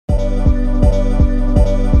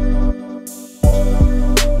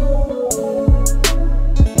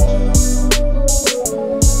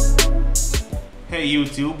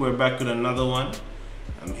YouTube, we're back with another one.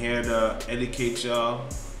 I'm here to educate y'all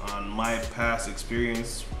on my past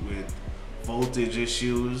experience with voltage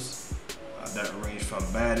issues that range from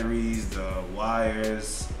batteries, the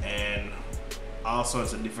wires, and all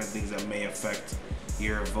sorts of different things that may affect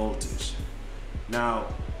your voltage. Now,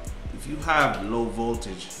 if you have low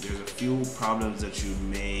voltage, there's a few problems that you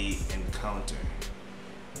may encounter.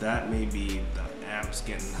 That may be the amps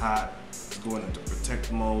getting hot, it's going into protect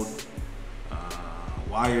mode,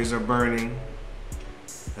 wires are burning.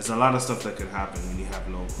 There's a lot of stuff that could happen when you have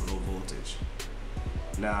low voltage.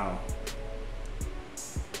 Now,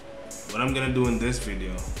 what I'm gonna do in this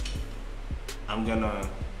video, I'm gonna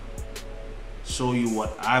show you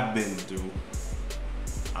what I've been through,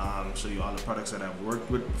 show you all the products that I've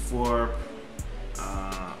worked with before,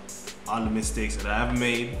 all the mistakes that I've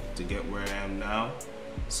made to get where I am now,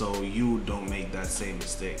 so you don't make that same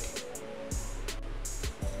mistake.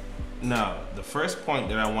 Now, the first point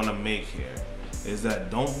that I want to make here is that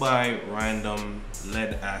don't buy random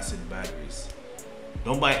lead acid batteries.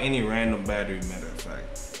 Don't buy any random battery, matter of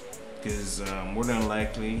fact, because more than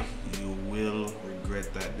likely you will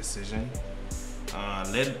regret that decision.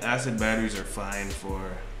 Lead acid batteries are fine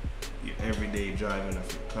for your everyday driving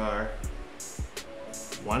of your car.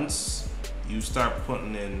 Once you start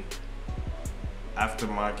putting in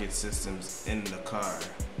aftermarket systems in the car,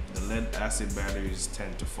 the lead acid batteries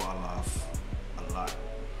tend to fall off a lot.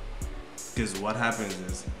 Because what happens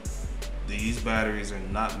is these batteries are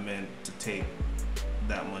not meant to take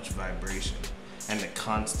that much vibration, and the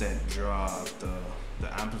constant draw of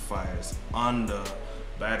the amplifiers on the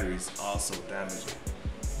batteries also damaging.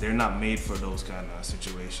 They're not made for those kind of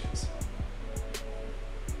situations.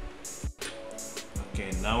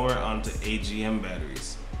 Okay, now we're on to AGM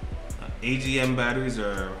batteries. AGM batteries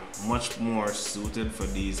are much more suited for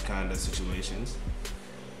these kind of situations.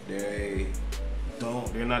 They're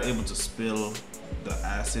not able to spill the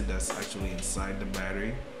acid that's actually inside the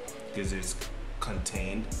battery because it's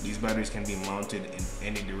contained. These batteries can be mounted in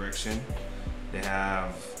any direction. They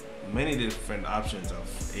have many different options of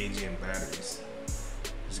AGM batteries.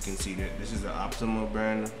 As you can see, this is the Optimal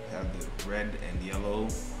brand. They have the red and yellow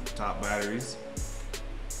top batteries.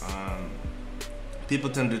 People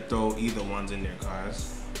tend to throw either ones in their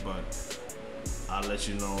cars, but I'll let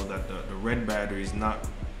you know that the red battery is not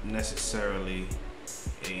necessarily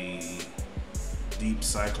a deep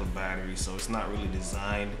cycle battery, so it's not really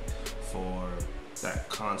designed for that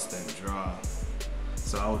constant draw.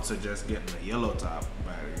 So I would suggest getting a yellow top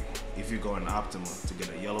battery if you're going Optimal, to get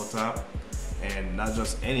a yellow top, and not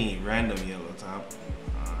just any random yellow top.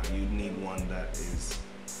 You need one that is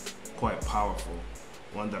quite powerful.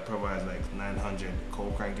 One that provides like 900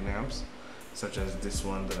 co-cranking amps, such as this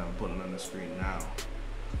one that I'm putting on the screen now.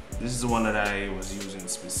 This is the one that I was using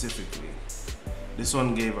specifically. This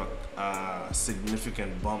one gave a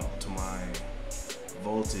significant bump to my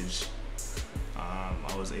voltage.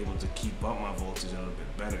 I was able to keep up my voltage a little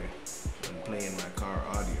bit better when playing my car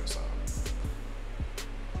audio sound.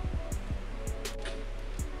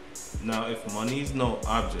 Now, if money is no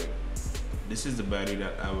object, this is the battery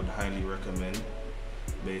that I would highly recommend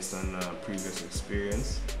based on previous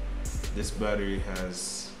experience. This battery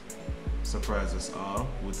has surprised us all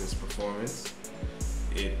with its performance.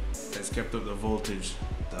 It has kept up the voltage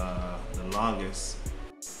the longest.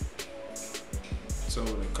 So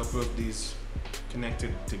with a couple of these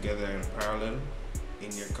connected together in parallel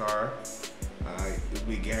in your car, it'll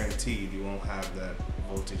be guaranteed you won't have that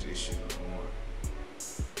voltage issue no more.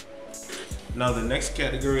 Now the next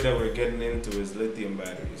category that we're getting into is lithium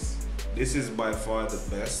batteries. This is by far the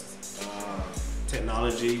best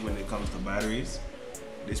technology when it comes to batteries.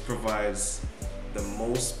 This provides the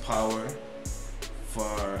most power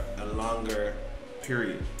for a longer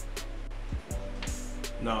period.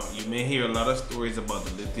 Now, you may hear a lot of stories about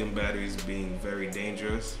the lithium batteries being very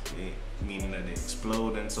dangerous, meaning that they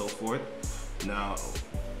explode and so forth. Now,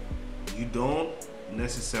 you don't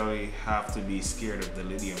necessarily have to be scared of the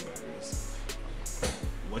lithium batteries.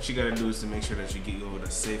 What you gotta do is to make sure that you go with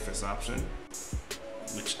the safest option,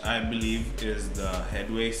 which I believe is the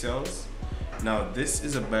headway cells. Now, this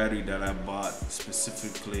is a battery that I bought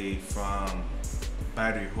specifically from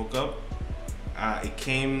Battery Hookup. It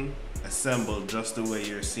came assembled just the way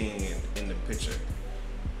you're seeing it in the picture.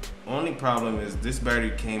 Only problem is this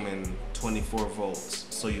battery came in 24 volts,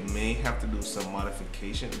 so you may have to do some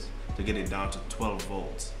modifications to get it down to 12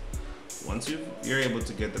 volts. Once you're able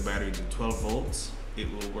to get the battery to 12 volts, it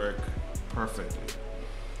will work perfectly.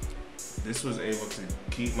 This was able to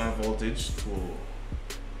keep my voltage to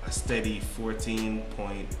a steady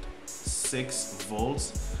 14.6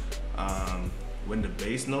 volts. When the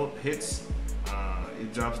bass note hits,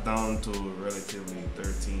 it drops down to relatively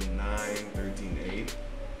 13.9, 13.8.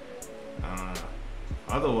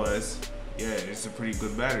 Otherwise, yeah, it's a pretty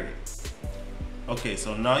good battery. Okay,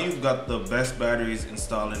 so now you've got the best batteries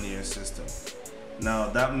installed in your system. Now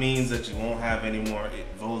that means that you won't have any more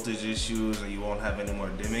voltage issues, or you won't have any more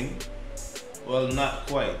dimming. Well, not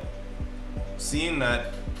quite. Seeing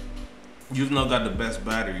that you've now got the best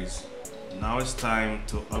batteries, now it's time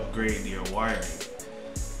to upgrade your wiring,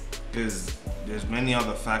 because there's many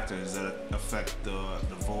other factors that affect the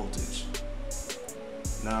voltage.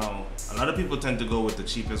 Now, a lot of people tend to go with the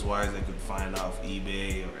cheapest wires they could find off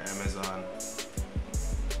eBay or Amazon.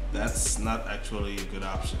 That's not actually a good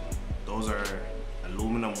option. Those are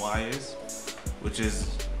aluminum wires, which is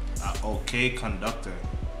an okay conductor,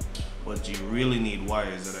 but you really need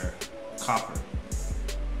wires that are copper.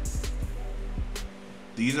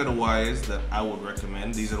 These are the wires that I would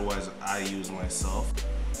recommend. These are the wires that I use myself.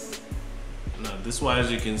 Now this wire,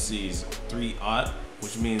 as you can see, is 3/0,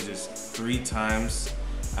 which means it's 3 times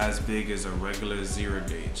as big as a regular 0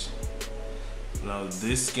 gauge. Now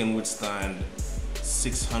this can withstand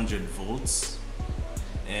 600 volts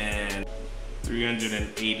and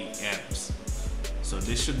 380 amps. So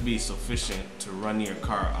this should be sufficient to run your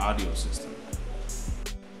car audio system.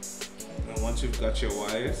 And once you've got your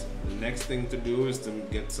wires, the next thing to do is to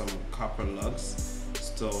get some copper lugs,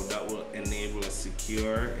 so that will enable a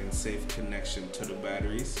secure and safe connection to the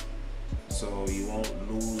batteries, so you won't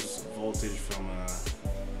lose voltage from a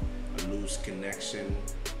loose connection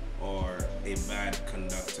or a bad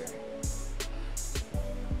conductor.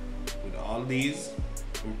 With all these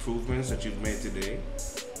improvements that you've made today,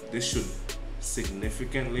 this should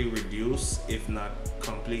significantly reduce, if not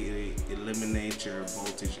completely eliminate, your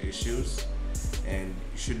voltage issues, and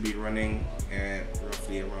you should be running at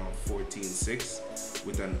roughly around 14.6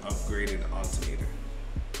 with an upgraded alternator.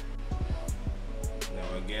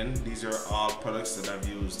 Now again, these are all products that I've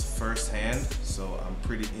used firsthand, so I'm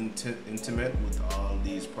pretty intimate with all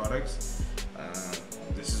these products.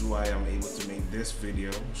 This is why I'm able to make this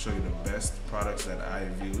video, show you the best products that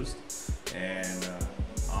I've used and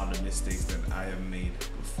all the mistakes that I have made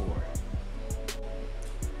before.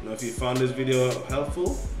 Now, if you found this video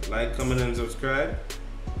helpful, like, comment, and subscribe.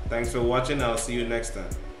 Thanks for watching. I'll see you next time.